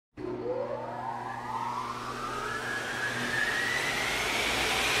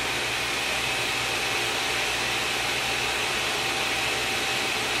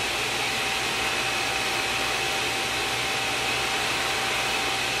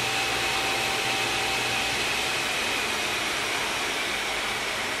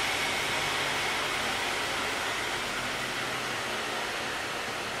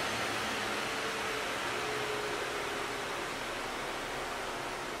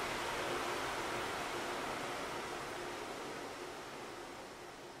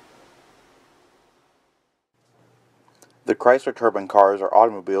The Chrysler Turbine cars are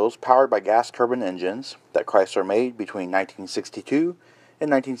automobiles powered by gas turbine engines that Chrysler made between 1962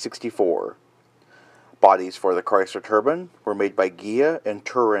 and 1964. Bodies for the Chrysler Turbine were made by Ghia in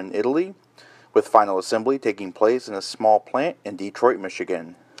Turin, Italy, with final assembly taking place in a small plant in Detroit,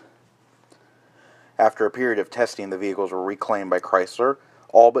 Michigan. After a period of testing, the vehicles were reclaimed by Chrysler.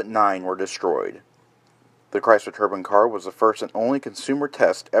 All but 9 were destroyed. The Chrysler Turbine car was the first and only consumer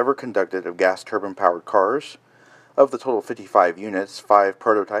test ever conducted of gas turbine-powered cars. Of the total 55 units, 5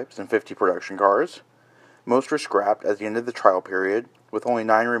 prototypes and 50 production cars. Most were scrapped at the end of the trial period, with only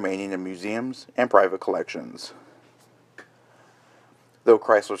 9 remaining in museums and private collections. Though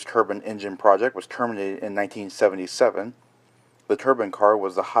Chrysler's turbine engine project was terminated in 1977, the turbine car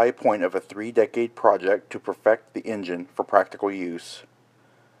was the high point of a 3-decade project to perfect the engine for practical use.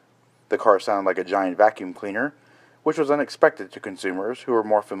 The car sounded like a giant vacuum cleaner, which was unexpected to consumers who were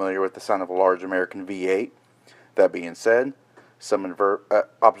more familiar with the sound of a large American V8. That being said, some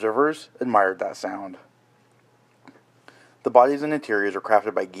observers admired that sound. The bodies and interiors were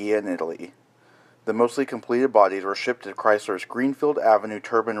crafted by Ghia in Italy. The mostly completed bodies were shipped to Chrysler's Greenfield Avenue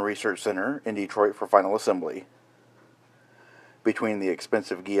Turbine Research Center in Detroit for final assembly. Between the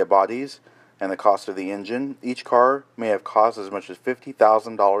expensive Ghia bodies and the cost of the engine, each car may have cost as much as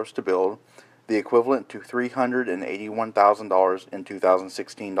 $50,000 to build, the equivalent to $381,000 in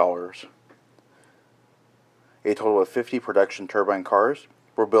 2016 dollars. A total of 50 production turbine cars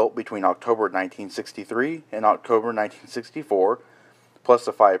were built between October 1963 and October 1964, plus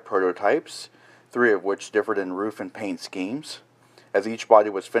the 5 prototypes, 3 of which differed in roof and paint schemes. As each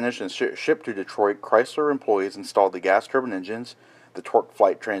body was finished and shipped to Detroit, Chrysler employees installed the gas turbine engines, the torque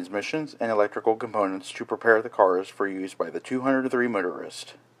flight transmissions, and electrical components to prepare the cars for use by the 203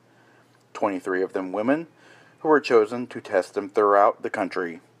 motorists, 23 of them women, who were chosen to test them throughout the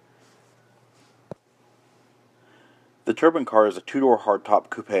country. The turbine car is a 2-door hardtop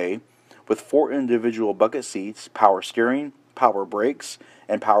coupe with 4 individual bucket seats, power steering, power brakes,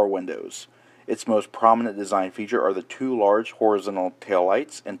 and power windows. Its most prominent design feature are the 2 large horizontal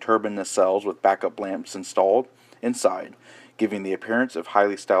taillights and turbine nacelles with backup lamps installed inside, giving the appearance of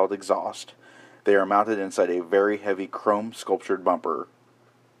highly styled exhaust. They are mounted inside a very heavy chrome sculptured bumper.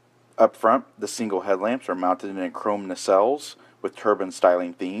 Up front, the single headlamps are mounted in chrome nacelles with turbine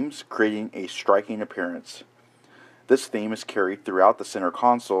styling themes, creating a striking appearance. This theme is carried throughout the center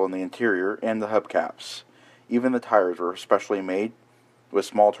console in the interior and the hubcaps. Even the tires were specially made with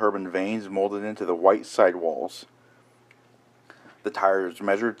small turbine vanes molded into the white sidewalls. The tires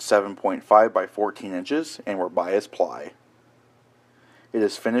measured 7.5 by 14 inches and were bias ply. It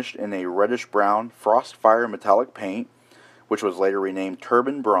is finished in a reddish-brown Frostfire metallic paint, which was later renamed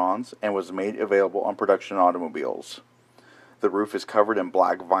Turbine Bronze and was made available on production automobiles. The roof is covered in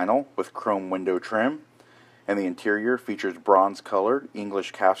black vinyl with chrome window trim, and the interior features bronze-colored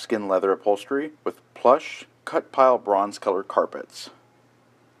English calfskin leather upholstery with plush, cut-pile bronze-colored carpets.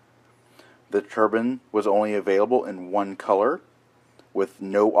 The turbine was only available in one color, with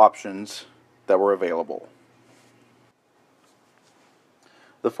no options that were available.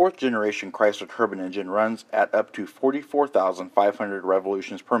 The 4th-generation Chrysler turbine engine runs at up to 44,500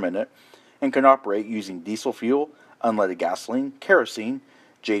 revolutions per minute and can operate using diesel fuel, unleaded gasoline, kerosene,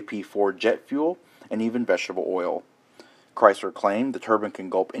 JP4 jet fuel, and even vegetable oil. Chrysler claimed the turbine can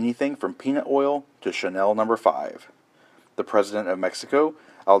gulp anything from peanut oil to Chanel No. 5. The president of Mexico,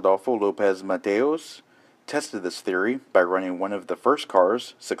 Adolfo López Mateos, tested this theory by running one of the first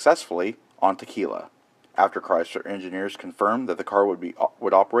cars successfully on tequila, after Chrysler engineers confirmed that the car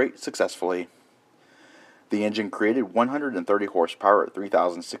would operate successfully. The engine created 130 horsepower at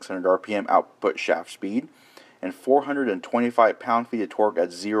 3,600 RPM output shaft speed and 425 pound-feet of torque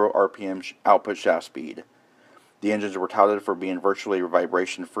at 0 RPM output shaft speed. The engines were touted for being virtually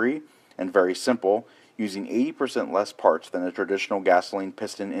vibration-free and very simple, using 80% less parts than a traditional gasoline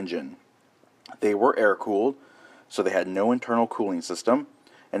piston engine. They were air-cooled, so they had no internal cooling system,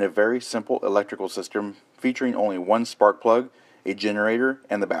 and a very simple electrical system featuring only one spark plug, a generator,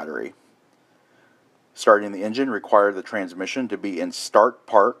 and the battery. Starting the engine required the transmission to be in start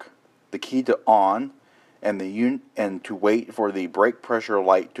park, the key to on, and to wait for the brake pressure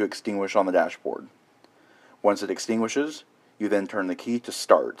light to extinguish on the dashboard. Once it extinguishes, you then turn the key to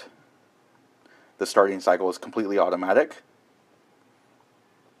start. The starting cycle is completely automatic.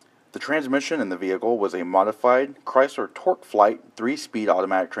 The transmission in the vehicle was a modified Chrysler Torque Flight 3-speed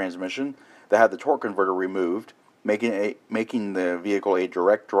automatic transmission that had the torque converter removed, making the vehicle a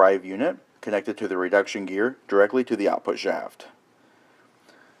direct drive unit connected to the reduction gear directly to the output shaft.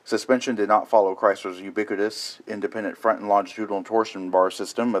 Suspension did not follow Chrysler's ubiquitous independent front and longitudinal torsion bar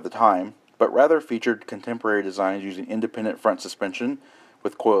system of the time, but rather featured contemporary designs using independent front suspension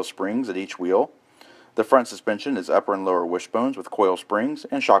with coil springs at each wheel. The front suspension is upper and lower wishbones with coil springs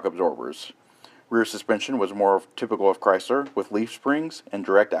and shock absorbers. Rear suspension was more typical of Chrysler with leaf springs and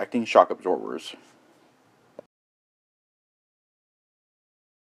direct-acting shock absorbers.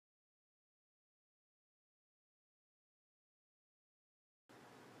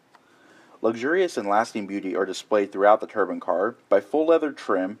 Luxurious and lasting beauty are displayed throughout the turbine car by full leather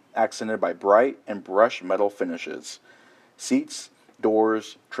trim accented by bright and brushed metal finishes. Seats,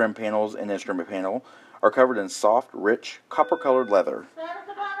 doors, trim panels, and instrument panel are covered in soft, rich, copper-colored leather.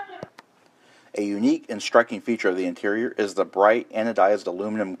 A unique and striking feature of the interior is the bright anodized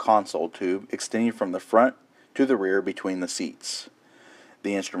aluminum console tube extending from the front to the rear between the seats.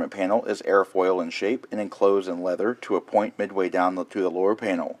 The instrument panel is airfoil in shape and enclosed in leather to a point midway down to the lower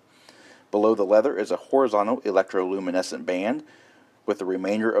panel. Below the leather is a horizontal electroluminescent band, with the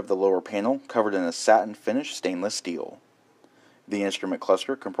remainder of the lower panel covered in a satin finished stainless steel. The instrument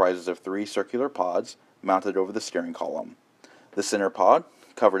cluster comprises of 3 circular pods mounted over the steering column. The center pod,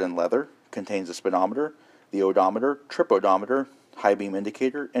 covered in leather, contains a speedometer, the odometer, trip odometer, high beam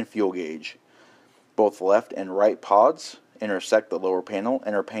indicator, and fuel gauge. Both left and right pods intersect the lower panel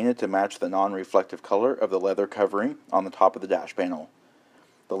and are painted to match the non-reflective color of the leather covering on the top of the dash panel.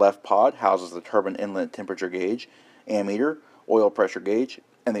 The left pod houses the turbine inlet temperature gauge, ammeter, oil pressure gauge,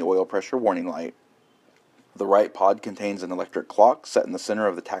 and the oil pressure warning light. The right pod contains an electric clock set in the center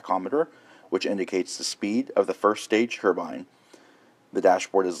of the tachometer, which indicates the speed of the first stage turbine. The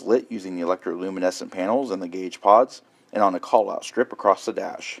dashboard is lit using the electroluminescent panels and the gauge pods, and on a call-out strip across the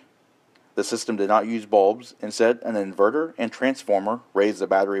dash. The system did not use bulbs. Instead, an inverter and transformer raised the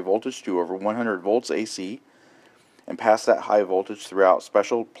battery voltage to over 100 volts AC and passed that high voltage throughout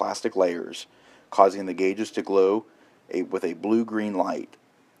special plastic layers, causing the gauges to glow with a blue-green light.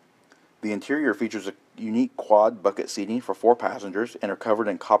 The interior features a unique quad bucket seating for 4 passengers and are covered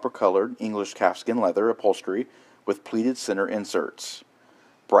in copper-colored English calfskin leather upholstery with pleated center inserts.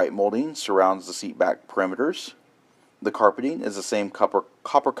 Bright molding surrounds the seat back perimeters. The carpeting is the same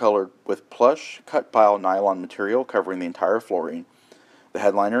copper-colored with plush cut pile nylon material covering the entire flooring. The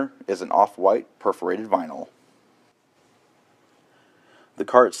headliner is an off-white perforated vinyl. The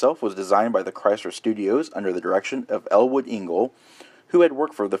car itself was designed by the Chrysler Studios under the direction of Elwood Ingle, who had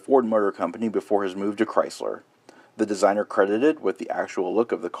worked for the Ford Motor Company before his move to Chrysler. The designer credited with the actual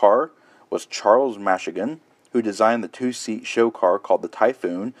look of the car was Charles Mashigan, who designed the 2-seat show car called the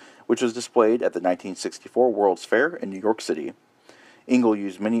Typhoon, which was displayed at the 1964 World's Fair in New York City. Ingle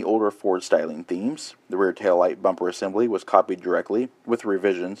used many older Ford styling themes. The rear taillight bumper assembly was copied directly, with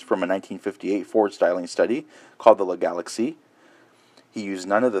revisions from a 1958 Ford styling study called the La Galaxie. He used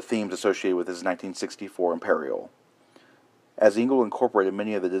none of the themes associated with his 1964 Imperial. As Ingle incorporated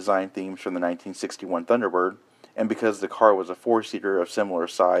many of the design themes from the 1961 Thunderbird, and because the car was a 4-seater of similar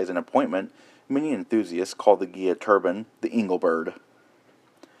size and appointment, many enthusiasts called the Ghia turbine the Inglebird.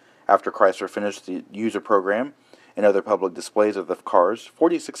 After Chrysler finished the user program and other public displays of the cars,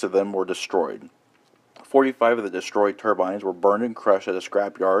 46 of them were destroyed. 45 of the destroyed turbines were burned and crushed at a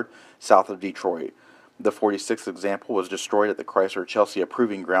scrapyard south of Detroit. The 46th example was destroyed at the Chrysler Chelsea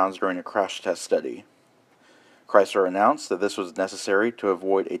Proving Grounds during a crash test study. Chrysler announced that this was necessary to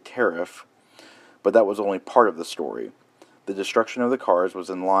avoid a tariff, but that was only part of the story. The destruction of the cars was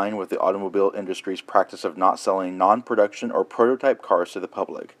in line with the automobile industry's practice of not selling non-production or prototype cars to the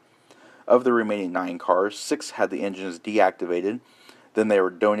public. Of the remaining 9 cars, 6 had the engines deactivated, then they were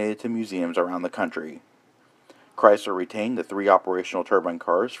donated to museums around the country. Chrysler retained the 3 operational turbine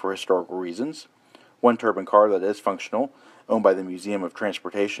cars for historical reasons. 1 turbine car that is functional, owned by the Museum of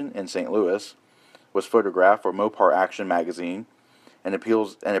Transportation in St. Louis, was photographed for Mopar Action magazine and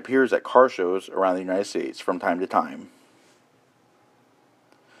appears at car shows around the United States from time to time.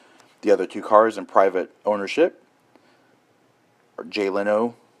 The other 2 cars in private ownership, Jay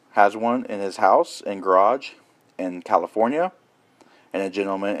Leno has one in his house and garage in California, and a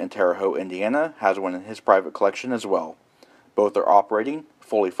gentleman in Terre Haute, Indiana has one in his private collection as well. Both are operating,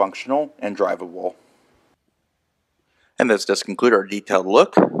 fully functional, and drivable. And this does conclude our detailed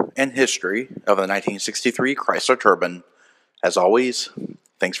look and history of the 1963 Chrysler Turbine. As always,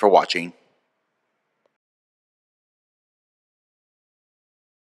 thanks for watching.